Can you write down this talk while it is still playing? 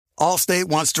Allstate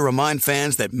wants to remind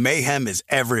fans that mayhem is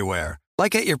everywhere,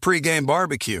 like at your pregame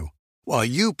barbecue. While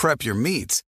you prep your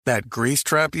meats, that grease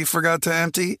trap you forgot to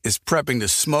empty is prepping to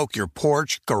smoke your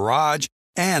porch, garage,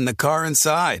 and the car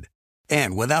inside.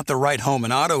 And without the right home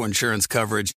and auto insurance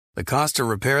coverage, the cost to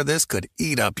repair this could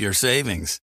eat up your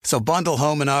savings. So bundle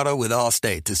home and auto with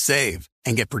Allstate to save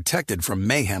and get protected from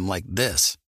mayhem like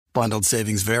this. Bundled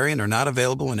savings vary and are not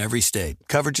available in every state.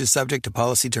 Coverage is subject to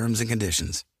policy terms and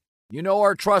conditions. You know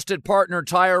our trusted partner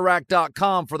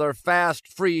TireRack.com for their fast,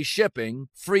 free shipping,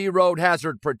 free road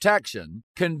hazard protection,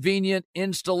 convenient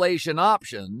installation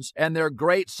options, and their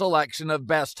great selection of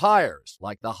best tires,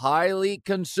 like the highly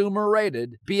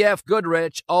consumer-rated BF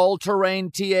Goodrich All-Terrain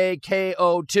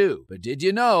TAKO2. But did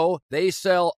you know they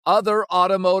sell other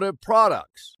automotive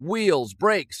products? Wheels,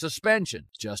 brakes, suspension,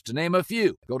 just to name a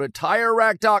few. Go to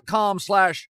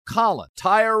TireRack.com/Colin.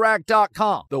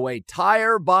 TireRack.com, the way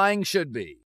tire buying should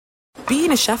be.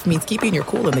 Being a chef means keeping your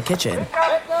cool in the kitchen.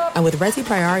 And with Resi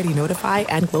Priority Notify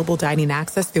and Global Dining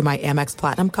Access through my Amex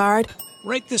Platinum card,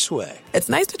 right this way. It's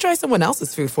nice to try someone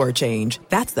else's food for a change.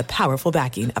 That's the powerful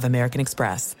backing of American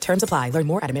Express. Terms apply. Learn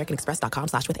more at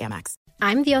americanexpress.com/withAmex.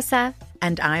 I'm Diosa.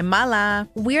 And I'm Mala.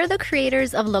 We're the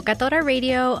creators of Locatora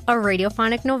Radio, a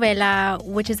radiophonic novela,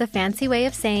 which is a fancy way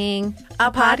of saying a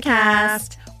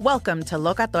podcast. Welcome to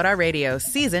Locatora Radio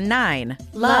Season 9.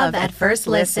 Love at First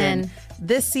Listen.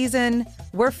 This season,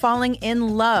 we're falling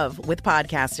in love with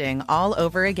podcasting all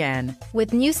over again.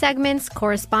 With new segments,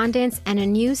 correspondence, and a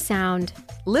new sound.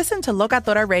 Listen to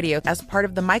Locatora Radio as part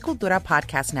of the Michael Dura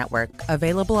Podcast Network.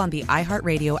 Available on the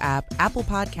iHeartRadio app, Apple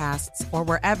Podcasts, or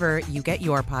wherever you get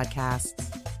your podcasts.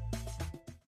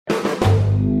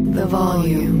 The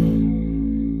Volume.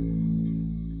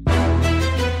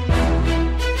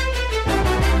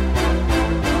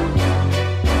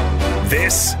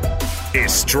 This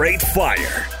is Straight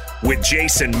Fire with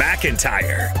Jason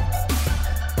McIntyre.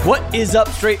 What is up,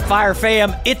 Straight Fire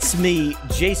fam? It's me,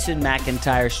 Jason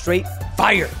McIntyre. Straight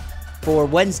Fire for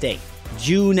Wednesday,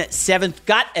 June 7th.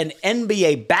 Got an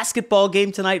NBA basketball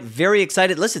game tonight. Very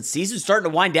excited. Listen, season's starting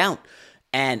to wind down.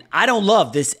 And I don't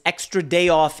love this extra day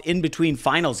off in between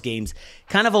finals games.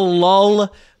 Kind of a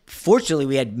lull. Fortunately,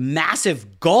 we had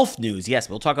massive golf news. Yes,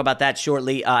 we'll talk about that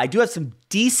shortly. I do have some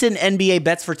decent NBA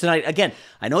bets for tonight. Again,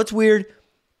 I know it's weird.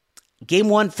 Game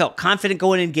one, felt confident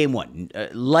going in game one.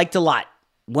 Liked a lot.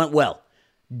 Went well.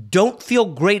 Don't feel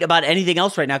great about anything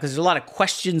else right now because there's a lot of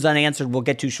questions unanswered we'll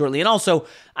get to shortly. And also,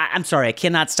 I'm sorry, I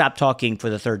cannot stop talking for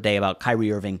the third day about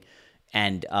Kyrie Irving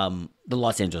and the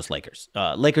Los Angeles Lakers.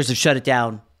 Lakers have shut it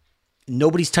down.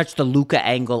 Nobody's touched the Luka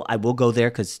angle. I will go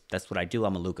there because that's what I do.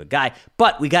 I'm a Luka guy.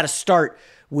 But we got to start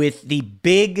with the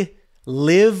big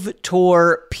LIV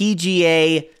Tour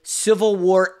PGA Civil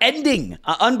War ending.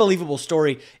 Unbelievable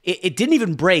story. It didn't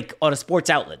even break on a sports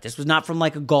outlet. This was not from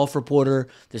like a golf reporter.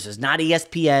 This is not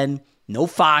ESPN. No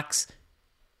Fox.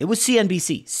 It was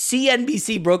CNBC.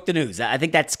 CNBC broke the news. I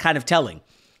think that's kind of telling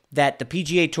that the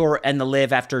PGA Tour and the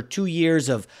LIV, after 2 years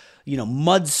of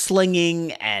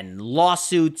mudslinging and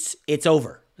lawsuits, it's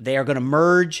over. They are going to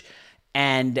merge,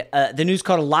 and the news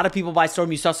caught a lot of people by storm.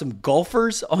 You saw some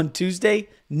golfers on Tuesday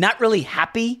not really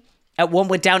happy at what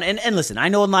went down. And listen, I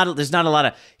know there's not a lot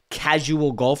of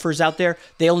casual golfers out there.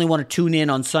 They only want to tune in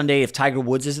on Sunday if Tiger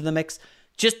Woods is in the mix.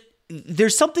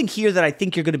 There's something here that I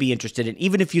think you're going to be interested in,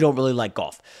 even if you don't really like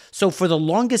golf. So for the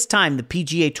longest time, the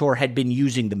PGA Tour had been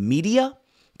using the media.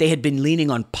 They had been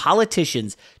leaning on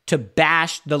politicians to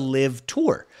bash the LIV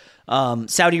Tour.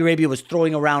 Saudi Arabia was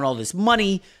throwing around all this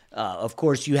money. Of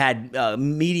course, you had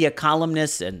media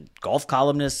columnists and golf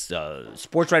columnists,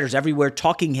 sports writers everywhere,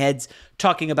 talking heads,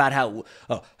 talking about how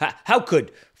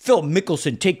could Phil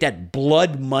Mickelson take that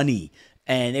blood money.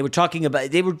 And they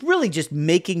were really just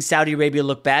making Saudi Arabia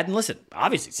look bad. And listen,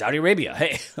 obviously, Saudi Arabia,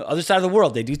 hey, other side of the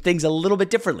world, they do things a little bit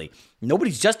differently.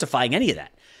 Nobody's justifying any of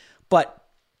that. But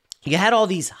you had all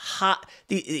these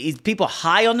people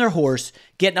high on their horse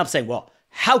getting up saying, well,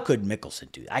 how could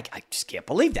Mickelson do that? I just can't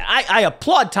believe that. I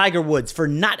applaud Tiger Woods for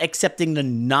not accepting the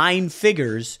 9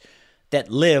 figures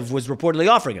that LIV was reportedly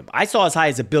offering him. I saw as high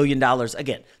as $1 billion.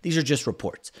 Again, these are just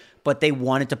reports. But they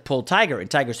wanted to pull Tiger.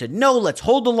 And Tiger said, no, let's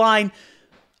hold the line.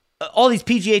 All these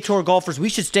PGA Tour golfers, we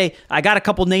should stay. I got a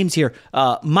couple names here.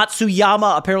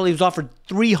 Matsuyama apparently was offered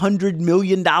 $300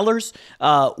 million.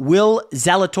 Will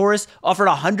Zalatoris offered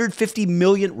 $150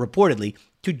 million, reportedly,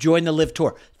 to join the LIV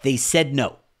Tour. They said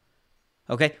no.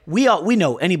 Okay? We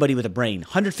know anybody with a brain,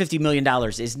 $150 million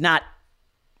is not,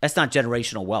 that's not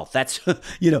generational wealth. That's,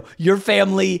 your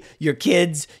family, your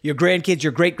kids, your grandkids,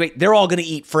 your great, they're all going to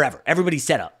eat forever. Everybody's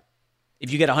set up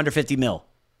if you get $150 mil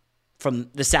from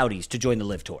the Saudis to join the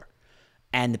LIV Tour.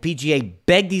 and the PGA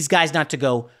begged these guys not to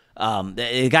go.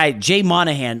 The guy, Jay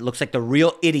Monahan, looks like the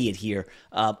real idiot here.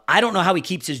 I don't know how he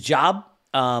keeps his job.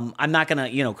 I'm not going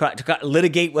to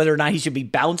litigate whether or not he should be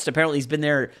bounced. Apparently, he's been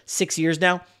there 6 years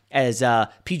now as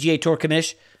PGA Tour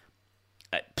commish.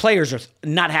 Players are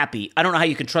not happy. I don't know how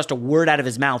you can trust a word out of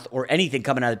his mouth or anything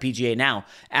coming out of the PGA now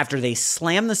after they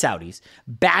slammed the Saudis,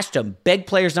 bashed them, begged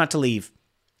players not to leave,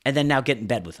 and then now get in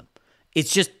bed with them.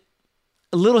 It's just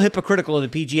a little hypocritical of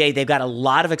the PGA. They've got a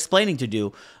lot of explaining to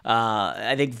do.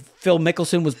 I think Phil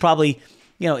Mickelson was probably,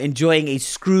 enjoying a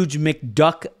Scrooge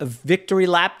McDuck victory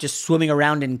lap, just swimming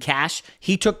around in cash.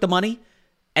 He took the money,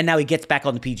 and now he gets back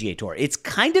on the PGA Tour. It's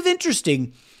kind of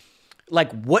interesting,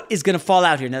 like what is going to fall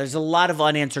out here. Now, there's a lot of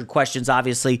unanswered questions,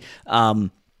 obviously.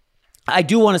 I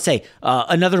do want to say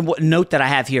another note that I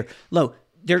have here.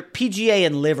 Their PGA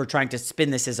and LIV are trying to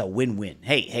spin this as a win-win.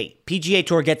 Hey, PGA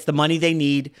Tour gets the money they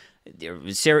need. There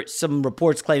was some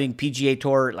reports claiming PGA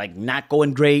Tour not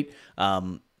going great,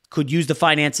 could use the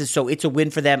finances, so it's a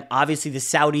win for them. Obviously, the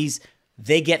Saudis,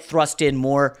 they get thrust in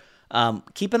more.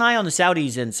 Keep an eye on the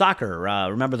Saudis in soccer.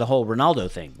 Remember the whole Ronaldo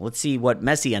thing. Let's see what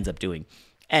Messi ends up doing.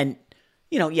 And,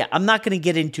 I'm not going to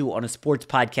get into on a sports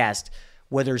podcast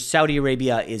whether Saudi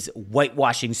Arabia is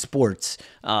whitewashing sports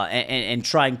and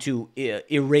trying to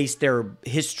erase their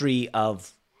history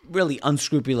of really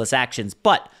unscrupulous actions.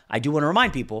 But I do want to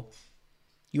remind people,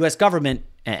 U.S. government,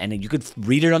 and you could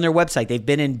read it on their website, they've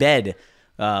been in bed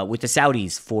with the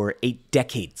Saudis for 8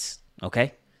 decades,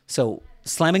 okay? So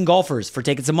slamming golfers for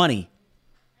taking some money.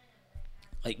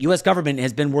 U.S. government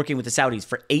has been working with the Saudis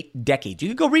for 8 decades. You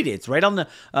can go read it. It's right on the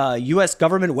U.S.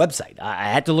 government website.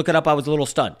 I had to look it up. I was a little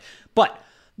stunned. But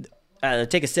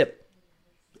take a sip.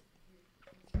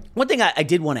 One thing I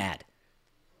did want to add.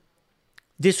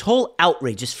 This whole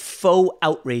outrage, this faux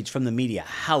outrage from the media,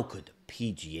 how could the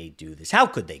PGA do this? How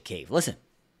could they cave? Listen,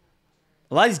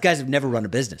 a lot of these guys have never run a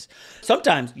business.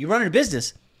 Sometimes you run a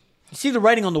business, you see the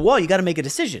writing on the wall, you got to make a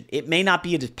decision. It may not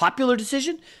be a popular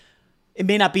decision. It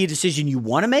may not be a decision you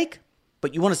want to make,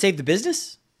 but you want to save the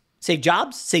business, save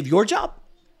jobs, save your job.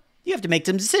 You have to make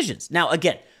some decisions. Now,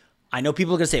 again, I know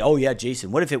people are going to say, oh, yeah,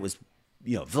 Jason, what if it was,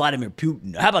 Vladimir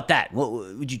Putin? How about that?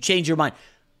 Would you change your mind?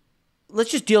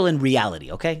 Let's just deal in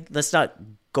reality, okay? Let's not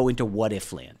go into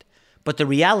what-if land. But the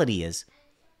reality is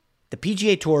the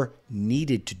PGA Tour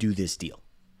needed to do this deal.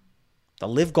 The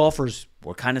LIV golfers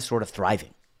were kind of sort of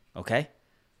thriving, okay?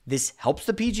 This helps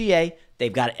the PGA.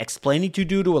 They've got explaining to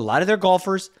do to a lot of their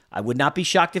golfers. I would not be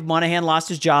shocked if Monahan lost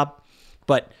his job.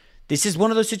 But this is one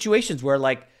of those situations where,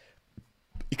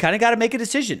 you kind of got to make a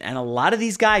decision. And a lot of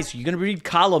these guys, you're going to read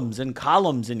columns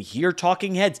and hear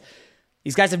talking heads.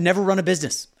 These guys have never run a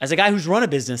business. As a guy who's run a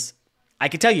business, I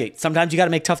can tell you, sometimes you got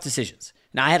to make tough decisions.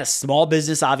 Now, I had a small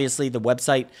business, obviously. The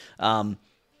website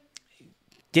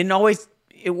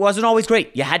it wasn't always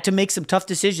great. You had to make some tough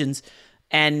decisions.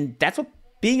 And that's what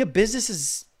being a business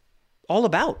is all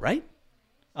about, right?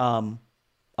 A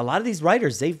lot of these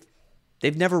writers,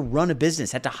 they've never run a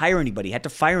business, had to hire anybody, had to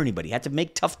fire anybody, had to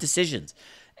make tough decisions.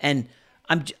 And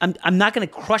I'm not going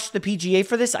to crush the PGA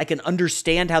for this. I can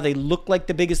understand how they look like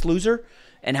the biggest loser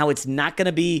and how it's not going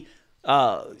to be,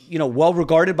 well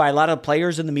regarded by a lot of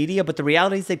players in the media. But the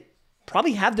reality is they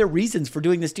probably have their reasons for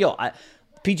doing this deal.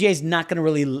 PGA is not going to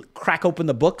really crack open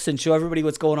the books and show everybody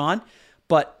what's going on.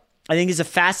 But I think it's a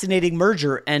fascinating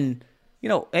merger. And,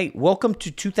 hey, welcome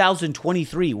to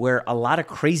 2023, where a lot of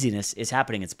craziness is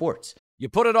happening in sports. You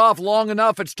put it off long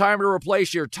enough, it's time to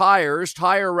replace your tires.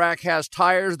 Tire Rack has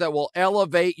tires that will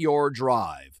elevate your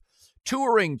drive.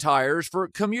 Touring tires for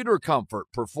commuter comfort,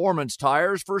 performance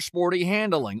tires for sporty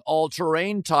handling,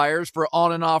 all-terrain tires for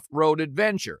on- and off-road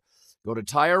adventure. Go to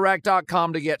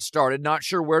TireRack.com to get started. Not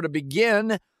sure where to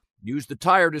begin? Use the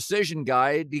Tire Decision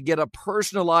Guide to get a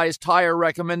personalized tire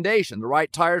recommendation, the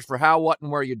right tires for how, what, and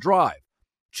where you drive.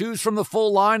 Choose from the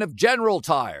full line of General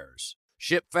Tires.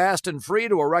 Ship fast and free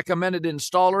to a recommended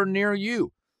installer near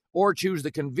you. Or choose the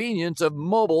convenience of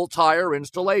mobile tire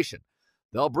installation.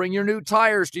 They'll bring your new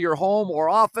tires to your home or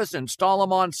office and install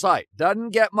them on site.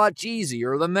 Doesn't get much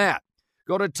easier than that.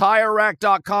 Go to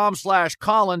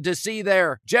TireRack.com/Colin to see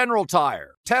their General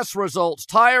Tire, test results,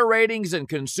 tire ratings, and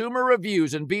consumer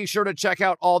reviews, and be sure to check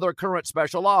out all their current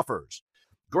special offers.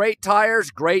 Great tires,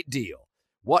 great deal.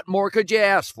 What more could you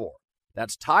ask for?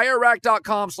 That's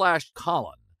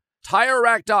TireRack.com/Colin.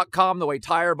 TireRack.com, the way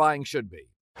tire buying should be.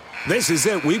 This is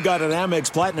it. We've got an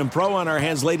Amex Platinum Pro on our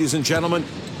hands, ladies and gentlemen.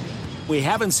 We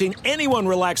haven't seen anyone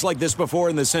relax like this before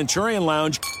in the Centurion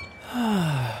Lounge.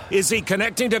 Is he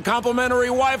connecting to complimentary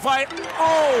Wi-Fi?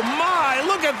 Oh, my.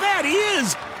 Look at that. He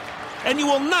is. and you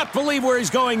will not believe where he's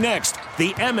going next.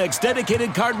 The Amex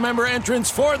dedicated card member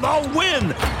entrance for the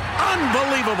win.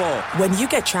 Unbelievable. When you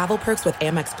get travel perks with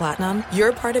Amex Platinum,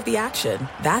 you're part of the action.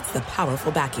 That's the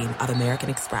powerful backing of American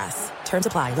Express. Terms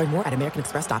apply. Learn more at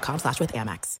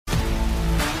americanexpress.com/withAmex.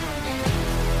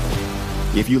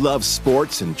 If you love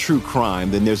sports and true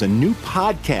crime, then there's a new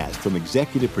podcast from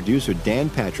executive producer Dan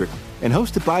Patrick and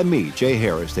hosted by me, Jay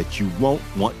Harris, that you won't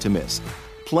want to miss.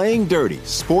 Playing Dirty: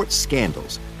 Sports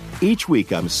Scandals. Each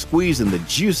week, I'm squeezing the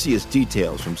juiciest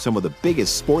details from some of the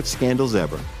biggest sports scandals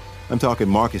ever. I'm talking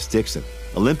Marcus Dixon,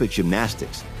 Olympic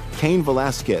gymnastics, Cain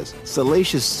Velasquez,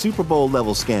 salacious Super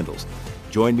Bowl-level scandals.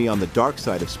 Join me on the dark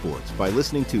side of sports by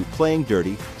listening to Playing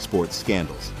Dirty: Sports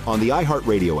Scandals on the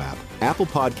iHeartRadio app, Apple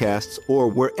Podcasts, or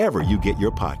wherever you get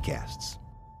your podcasts.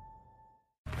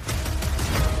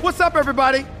 What's up,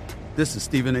 everybody? This is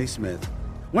Stephen A. Smith.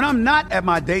 When I'm not at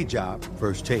my day job,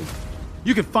 First Take,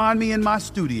 you can find me in my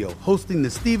studio hosting the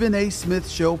Stephen A. Smith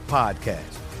Show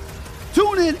podcast.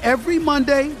 Tune in every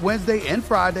Monday, Wednesday, and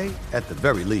Friday, at the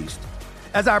very least,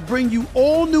 as I bring you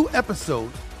all new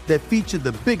episodes that feature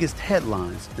the biggest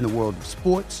headlines in the world of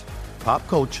sports, pop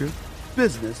culture,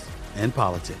 business, and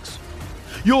politics.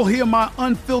 You'll hear my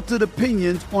unfiltered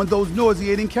opinions on those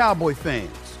nauseating Cowboy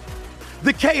fans,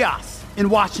 the chaos in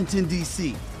Washington,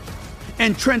 D.C.,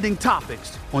 and trending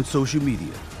topics on social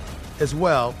media, as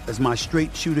well as my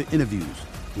straight shooter interviews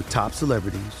with top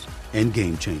celebrities and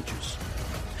game changers.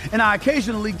 And I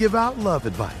occasionally give out love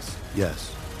advice.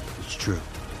 Yes, it's true.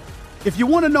 If you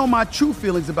want to know my true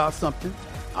feelings about something,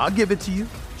 I'll give it to you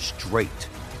straight.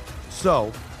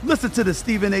 So listen to the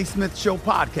Stephen A. Smith Show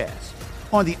podcast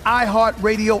on the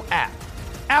iHeartRadio app,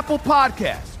 Apple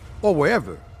Podcasts, or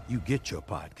wherever you get your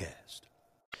podcast.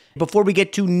 Before we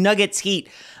get to Nuggets Heat,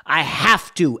 I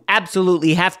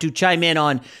absolutely have to chime in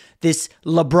on this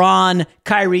LeBron,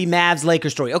 Kyrie, Mavs,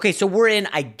 Lakers story. Okay, so we're in,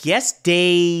 I guess,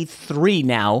 day 3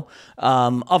 now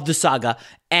of the saga,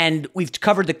 and we've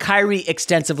covered the Kyrie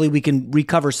extensively. We can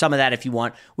recover some of that if you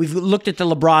want. We've looked at the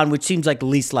LeBron, which seems like the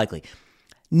least likely.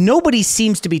 Nobody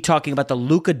seems to be talking about the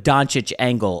Luka Doncic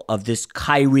angle of this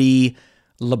Kyrie,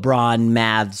 LeBron,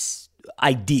 Mavs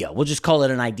idea. We'll just call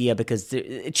it an idea because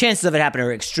the chances of it happening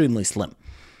are extremely slim.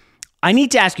 I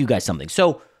need to ask you guys something.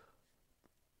 So,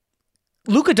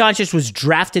 Luka Doncic was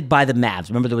drafted by the Mavs.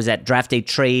 Remember, there was that draft day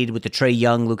trade with the Trae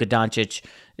Young, Luka Doncic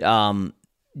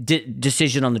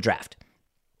decision on the draft.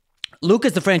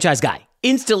 Luka's the franchise guy.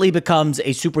 Instantly becomes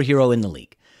a superhero in the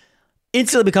league.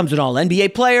 Instantly becomes an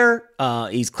all-NBA player.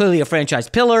 He's clearly a franchise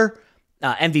pillar,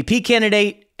 MVP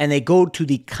candidate, and they go to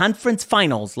the conference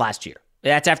finals last year.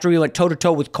 That's after he went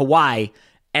toe-to-toe with Kawhi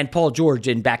and Paul George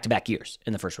in back-to-back years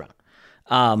in the first round.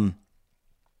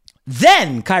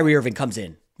 Then Kyrie Irving comes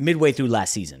in midway through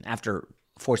last season after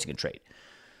forcing a trade.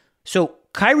 So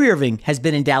Kyrie Irving has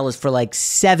been in Dallas for like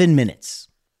 7 minutes.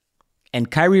 And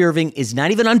Kyrie Irving is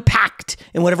not even unpacked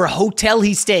in whatever hotel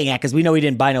he's staying at because we know he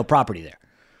didn't buy no property there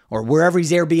or wherever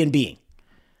he's Airbnb-ing.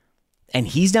 And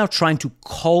he's now trying to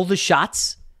call the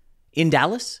shots in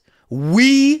Dallas.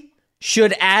 We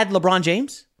should add LeBron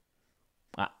James.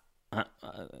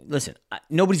 Listen,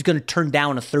 nobody's going to turn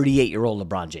down a 38-year-old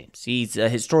LeBron James. He's a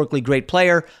historically great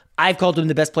player. I've called him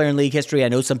the best player in league history. I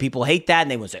know some people hate that,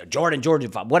 and they will say, Jordan,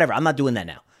 whatever. I'm not doing that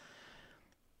now.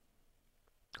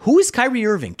 Who is Kyrie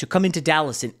Irving to come into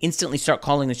Dallas and instantly start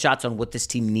calling the shots on what this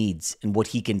team needs and what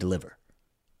he can deliver?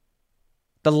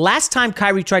 The last time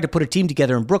Kyrie tried to put a team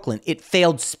together in Brooklyn, it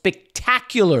failed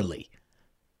spectacularly.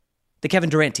 The Kevin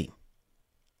Durant team.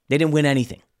 They didn't win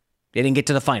anything. They didn't get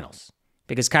to the finals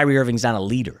because Kyrie Irving's not a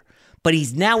leader. But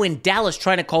he's now in Dallas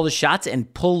trying to call the shots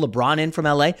and pull LeBron in from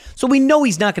LA. So we know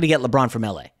he's not going to get LeBron from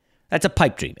LA. That's a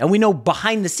pipe dream. And we know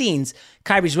behind the scenes,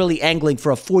 Kyrie's really angling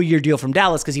for a 4-year deal from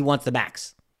Dallas because he wants the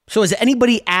max. So has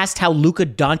anybody asked how Luka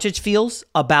Doncic feels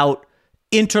about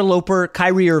interloper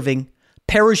Kyrie Irving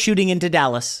parachuting into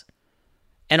Dallas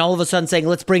and all of a sudden saying,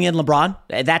 let's bring in LeBron?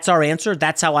 That's our answer.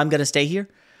 That's how I'm going to stay here.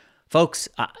 Folks,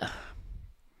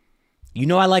 you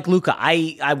know I like Luka.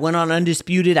 I went on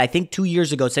Undisputed, I think 2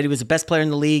 years ago, said he was the best player in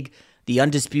the league. The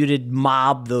Undisputed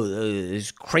mob,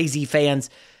 those crazy fans,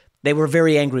 they were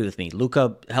very angry with me.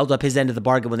 Luka held up his end of the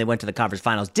bargain when they went to the conference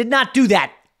finals. Did not do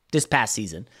that this past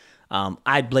season.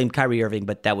 I'd blame Kyrie Irving,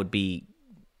 but that would be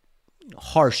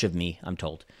harsh of me, I'm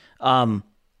told.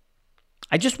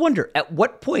 I just wonder, at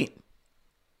what point,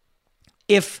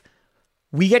 if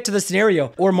we get to the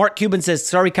scenario, or Mark Cuban says,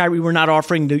 sorry, Kyrie, we're not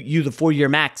offering you the 4-year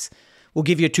max. We'll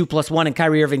give you a 2+1. And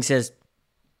Kyrie Irving says,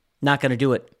 not going to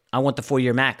do it. I want the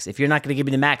 4-year max. If you're not going to give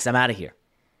me the max, I'm out of here.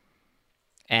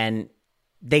 And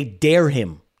they dare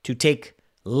him to take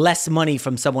less money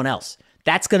from someone else.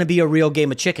 That's going to be a real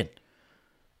game of chicken.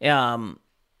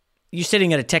 You're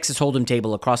sitting at a Texas Hold'em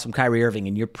table across from Kyrie Irving,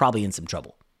 and you're probably in some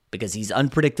trouble because he's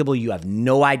unpredictable. You have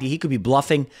no idea. He could be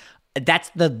bluffing.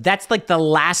 That's like the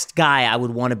last guy I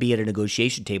would want to be at a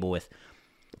negotiation table with,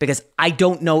 because I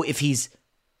don't know if he's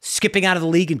skipping out of the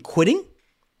league and quitting.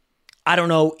 I don't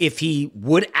know if he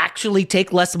would actually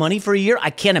take less money for a year. I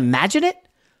can't imagine it.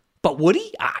 But would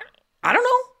he? I don't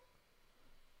know.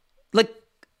 Like,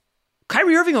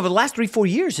 Kyrie Irving over the last 3-4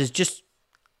 years has just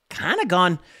kind of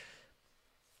gone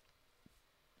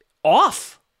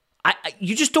off.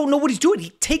 You just don't know what he's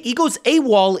doing. He goes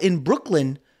AWOL in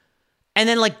Brooklyn and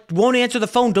then won't answer the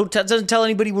phone, doesn't tell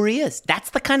anybody where he is. That's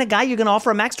the kind of guy you're going to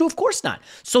offer a max to? Of course not.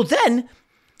 So then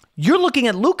you're looking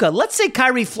at Luka. Let's say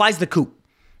Kyrie flies the coop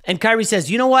and Kyrie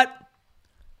says, you know what?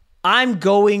 I'm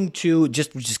going to, we're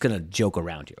just going to joke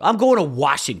around here. I'm going to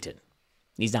Washington.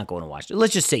 He's not going to Washington.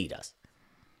 Let's just say he does.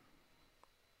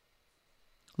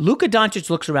 Luka Doncic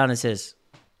looks around and says,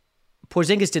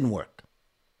 Porzingis didn't work.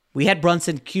 We had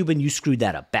Brunson, Cuban, you screwed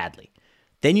that up badly.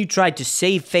 Then you tried to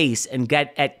save face and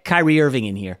get at Kyrie Irving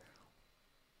in here.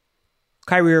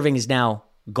 Kyrie Irving is now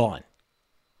gone.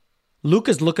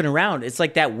 Luka's looking around. It's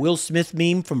like that Will Smith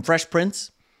meme from Fresh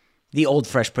Prince. The old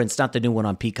Fresh Prince, not the new one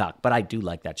on Peacock, but I do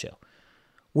like that show.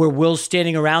 Where Will's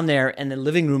standing around there and the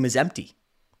living room is empty.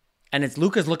 And it's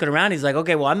Luka's looking around. He's like,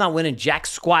 okay, well, I'm not winning jack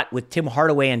squat with Tim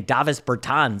Hardaway and Davis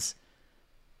Bertans.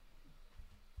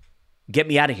 Get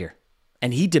me out of here.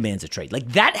 And he demands a trade. Like,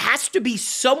 that has to be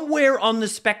somewhere on the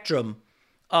spectrum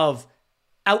of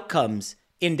outcomes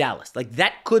in Dallas. Like,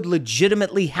 that could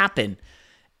legitimately happen.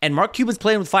 And Mark Cuban's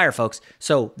playing with fire, folks.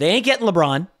 So they ain't getting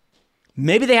LeBron.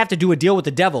 Maybe they have to do a deal with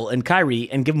the devil and Kyrie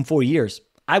and give him 4 years.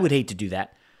 I would hate to do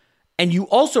that. And you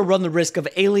also run the risk of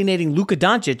alienating Luka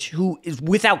Doncic, who is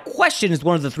without question is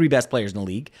one of the 3 best players in the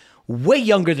league. Way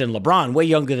younger than LeBron, way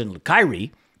younger than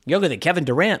Kyrie, younger than Kevin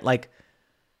Durant. Like,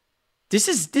 this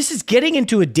is getting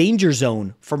into a danger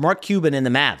zone for Mark Cuban and the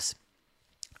Mavs.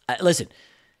 Listen,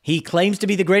 he claims to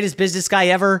be the greatest business guy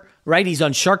ever, right? He's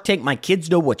on Shark Tank. My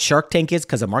kids know what Shark Tank is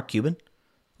because of Mark Cuban.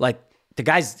 Like, the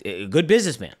guy's a good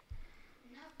businessman.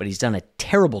 But he's done a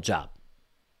terrible job.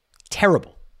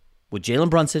 Terrible. With Jalen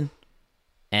Brunson.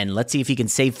 And let's see if he can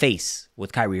save face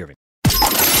with Kyrie Irving.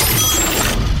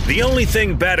 The only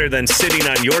thing better than sitting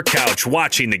on your couch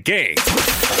watching the game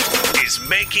is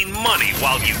making money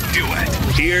while you do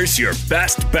it. Here's your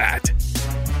best bet.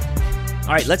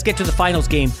 All right, let's get to the finals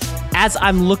game. As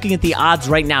I'm looking at the odds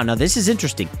right now, this is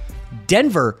interesting.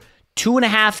 Denver,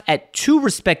 2.5 at 2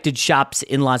 respected shops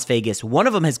in Las Vegas. One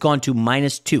of them has gone to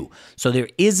 -2. So there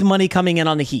is money coming in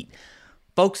on the Heat.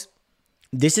 Folks,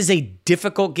 this is a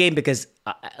difficult game because,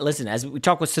 listen, as we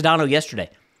talked with Sedano yesterday,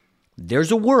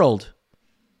 there's a world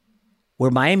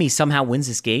where Miami somehow wins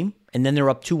this game, and then they're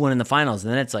up 2-1 in the finals,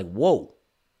 and then it's like, whoa,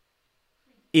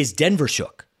 is Denver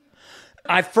shook?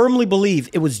 I firmly believe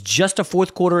it was just a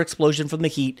fourth quarter explosion from the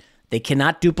Heat. They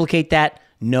cannot duplicate that.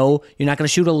 No, you're not going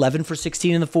to shoot 11 for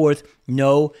 16 in the fourth.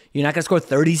 No, you're not going to score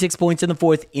 36 points in the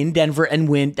fourth in Denver and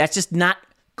win. That's just not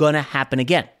going to happen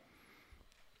again.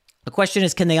 The question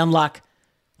is, can they unlock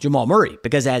Jamal Murray?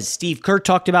 Because as Steve Kerr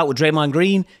talked about with Draymond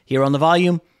Green here on The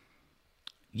Volume,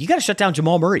 you got to shut down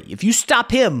Jamal Murray. If you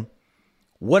stop him,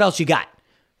 what else you got?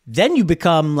 Then you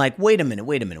become like, wait a minute.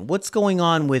 What's going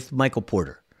on with Michael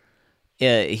Porter?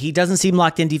 He doesn't seem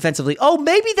locked in defensively. Oh,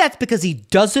 maybe that's because he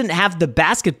doesn't have the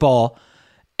basketball.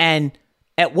 And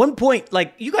at one point,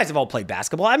 like, you guys have all played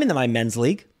basketball. I'm in my men's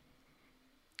league.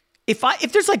 If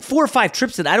there's like 4 or 5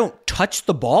 trips that I don't touch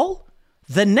the ball,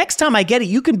 the next time I get it,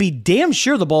 you can be damn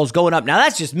sure the ball's going up. Now,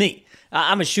 that's just me.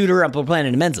 I'm a shooter. I'm playing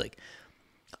in a men's league.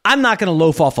 I'm not going to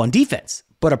loaf off on defense.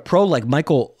 But a pro like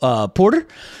Michael Porter,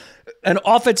 an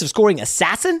offensive scoring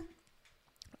assassin,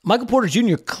 Michael Porter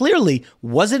Jr. clearly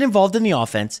wasn't involved in the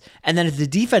offense, and then at the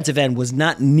defensive end was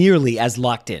not nearly as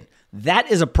locked in.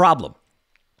 That is a problem.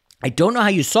 I don't know how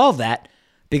you solve that,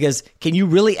 because can you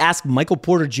really ask Michael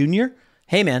Porter Jr.,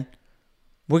 hey, man,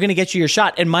 we're going to get you your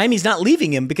shot, and Miami's not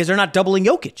leaving him because they're not doubling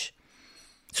Jokic.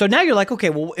 So now you're like,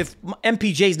 okay, well, if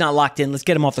MPJ's not locked in, let's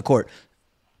get him off the court.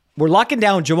 We're locking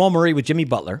down Jamal Murray with Jimmy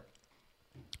Butler.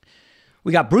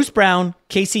 We got Bruce Brown,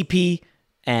 KCP,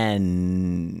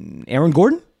 and Aaron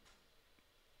Gordon.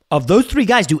 Of those 3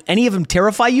 guys, do any of them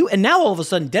terrify you? And now all of a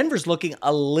sudden, Denver's looking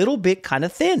a little bit kind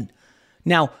of thin.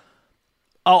 Now,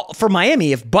 for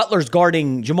Miami, if Butler's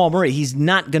guarding Jamal Murray, he's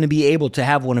not going to be able to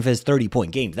have one of his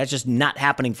 30-point games. That's just not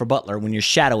happening for Butler when you're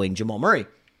shadowing Jamal Murray.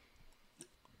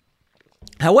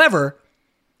 However,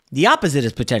 the opposite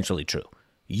is potentially true.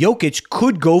 Jokic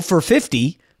could go for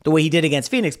 50 the way he did against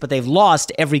Phoenix, but they've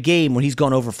lost every game when he's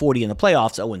gone over 40 in the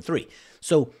playoffs, 0-3.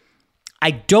 So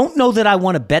I don't know that I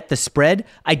want to bet the spread.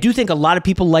 I do think a lot of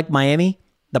people like Miami,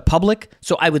 the public,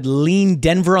 so I would lean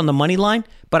Denver on the money line,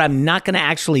 but I'm not going to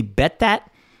actually bet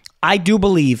that. I do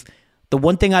believe the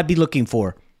one thing I'd be looking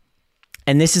for,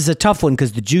 and this is a tough one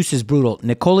because the juice is brutal,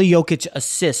 Nikola Jokic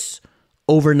assists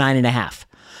over 9.5.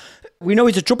 We know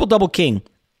he's a triple-double king,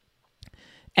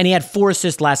 and he had 4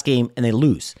 assists last game, and they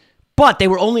lose. But they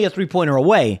were only a 3-pointer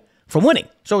away from winning,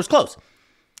 so it was close.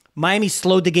 Miami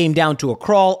slowed the game down to a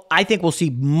crawl. I think we'll see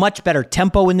much better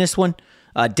tempo in this one.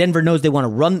 Denver knows they want to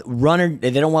run.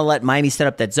 They don't want to let Miami set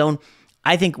up that zone.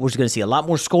 I think we're going to see a lot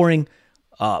more scoring,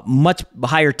 much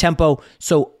higher tempo.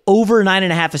 So over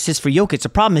 9.5 assists for Jokic. The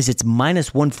problem is it's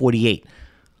minus 148.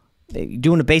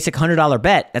 Doing a basic $100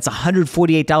 bet, that's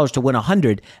 $148 to win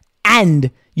 100,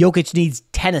 and Jokic needs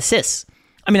 10 assists.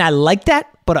 I mean, I like that,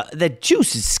 but the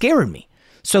juice is scaring me.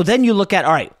 So then you look at,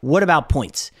 all right, what about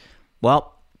points? Well,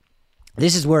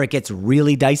 this is where it gets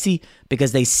really dicey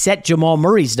because they set Jamal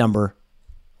Murray's number.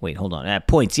 Wait, hold on.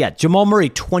 Points, yeah. Jamal Murray,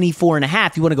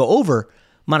 24.5. You want to go over,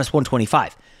 minus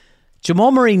 125.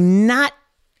 Jamal Murray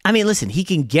listen, he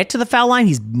can get to the foul line.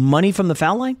 He's money from the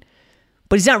foul line,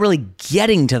 but he's not really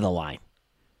getting to the line.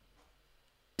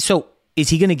 So is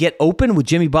he going to get open with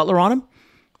Jimmy Butler on him?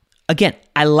 Again,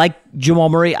 I like Jamal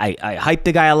Murray. I hype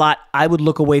the guy a lot. I would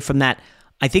look away from that.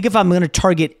 I think if I'm going to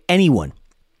target anyone,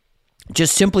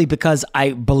 just simply because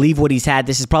I believe what he's had,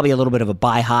 this is probably a little bit of a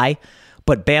buy high,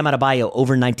 but Bam Adebayo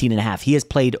over 19.5. He has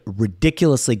played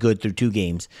ridiculously good through 2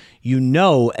 games. You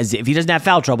know, as if he doesn't have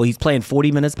foul trouble, he's playing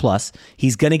 40 minutes plus.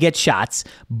 He's going to get shots.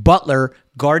 Butler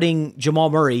guarding Jamal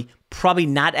Murray, probably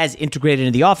not as integrated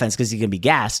in the offense because he's going to be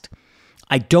gassed.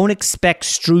 I don't expect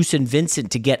Strus and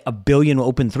Vincent to get a billion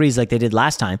open threes like they did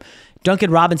last time. Duncan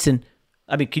Robinson,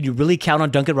 can you really count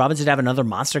on Duncan Robinson to have another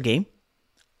monster game?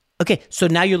 Okay, so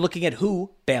now you're looking at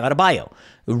who? Bam Adebayo.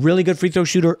 A really good free throw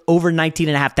shooter, over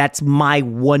 19.5. That's my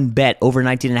one bet, over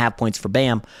 19.5 points for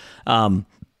Bam.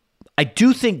 I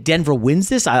do think Denver wins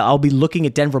this. I'll be looking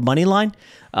at Denver money line.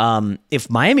 If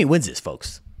Miami wins this,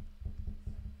 folks,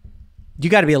 you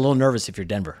got to be a little nervous if you're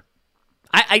Denver.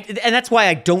 And that's why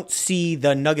I don't see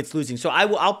the Nuggets losing. So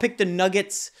I'll pick the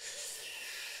Nuggets.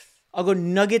 I'll go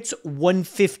Nuggets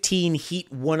 115,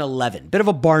 Heat 111. Bit of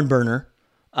a barn burner.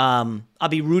 I'll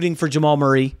be rooting for Jamal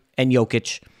Murray and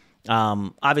Jokic.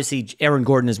 Obviously, Aaron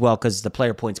Gordon as well, because the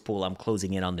player points pool, I'm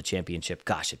closing in on the championship.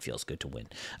 Gosh, it feels good to win.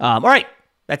 All right,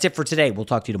 that's it for today. We'll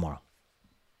talk to you tomorrow.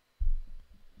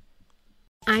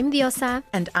 I'm Diosa.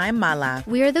 And I'm Mala.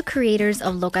 We are the creators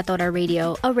of Locatora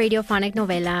Radio, a radiophonic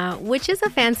novela, which is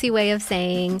a fancy way of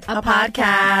saying a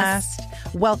podcast.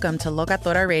 Welcome to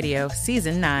Locatora Radio,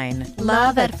 Season 9.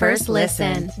 Love at first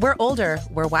listen. We're older,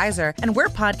 we're wiser, and we're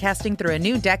podcasting through a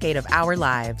new decade of our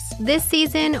lives. This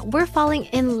season, we're falling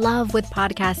in love with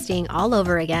podcasting all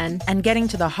over again. And getting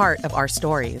to the heart of our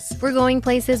stories. We're going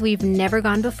places we've never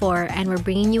gone before, and we're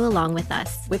bringing you along with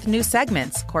us. With new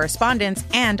segments, correspondence,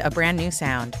 and a brand new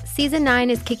sound. Season 9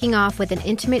 is kicking off with an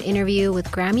intimate interview with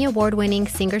Grammy Award-winning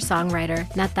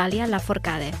singer-songwriter Natalia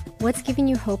Lafourcade. What's giving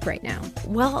you hope right now?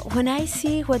 Well, when I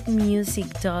see what music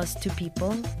does to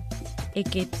people, it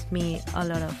gives me a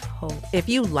lot of hope. If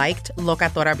you liked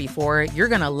Locatora before, you're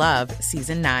going to love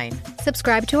Season 9.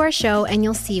 Subscribe to our show and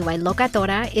you'll see why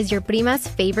Locatora is your prima's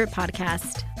favorite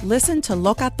podcast. Listen to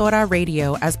Locatora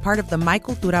Radio as part of the My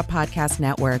Cultura Podcast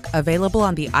Network, available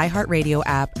on the iHeartRadio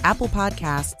app, Apple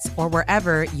Podcasts, or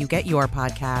wherever you get your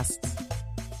podcasts.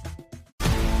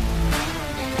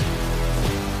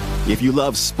 If you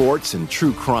love sports and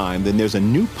true crime, then there's a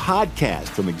new podcast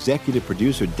from executive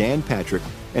producer Dan Patrick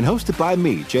and hosted by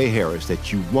me, Jay Harris,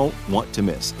 that you won't want to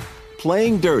miss.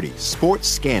 Playing Dirty: Sports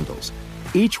Scandals.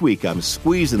 Each week, I'm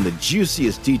squeezing the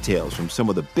juiciest details from some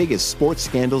of the biggest sports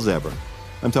scandals ever.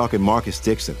 I'm talking Marcus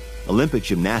Dixon, Olympic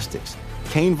gymnastics,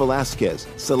 Cain Velasquez,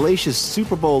 salacious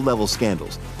Super Bowl-level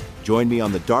scandals. Join me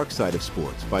on the dark side of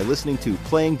sports by listening to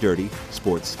Playing Dirty: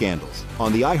 Sports Scandals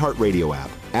on the iHeartRadio app,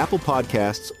 Apple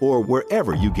Podcasts, or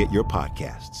wherever you get your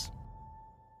podcasts.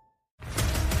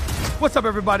 What's up,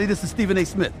 everybody? This is Stephen A.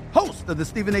 Smith, host of the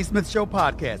Stephen A. Smith Show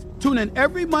podcast. Tune in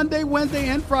every Monday, Wednesday,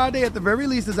 and Friday at the very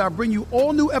least as I bring you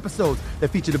all new episodes that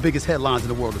feature the biggest headlines in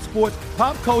the world of sports,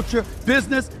 pop culture,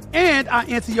 business, and I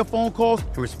answer your phone calls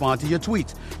and respond to your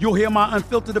tweets. You'll hear my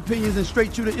unfiltered opinions and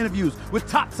straight-shooter interviews with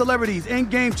top celebrities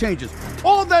and game changers.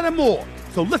 All of that and more.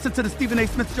 So listen to the Stephen A.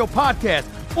 Smith Show podcast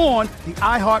on the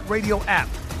iHeartRadio app,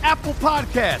 Apple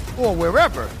Podcasts, or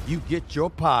wherever you get your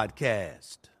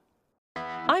podcast.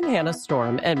 I'm Hannah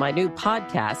Storm, and my new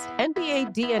podcast,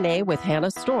 NBA DNA with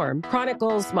Hannah Storm,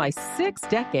 chronicles my 6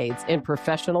 decades in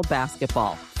professional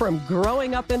basketball. From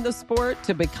growing up in the sport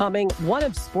to becoming one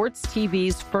of sports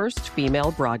TV's first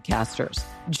female broadcasters.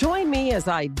 Join me as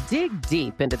I dig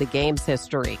deep into the game's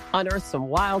history, unearth some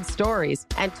wild stories,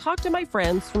 and talk to my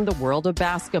friends from the world of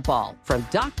basketball, from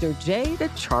Dr. J to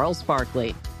Charles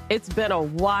Barkley. It's been a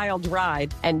wild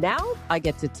ride, and now I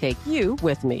get to take you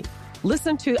with me.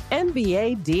 Listen to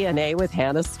NBA DNA with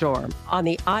Hannah Storm on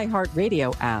the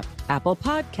iHeartRadio app, Apple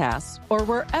Podcasts, or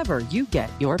wherever you get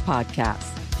your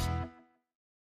podcasts.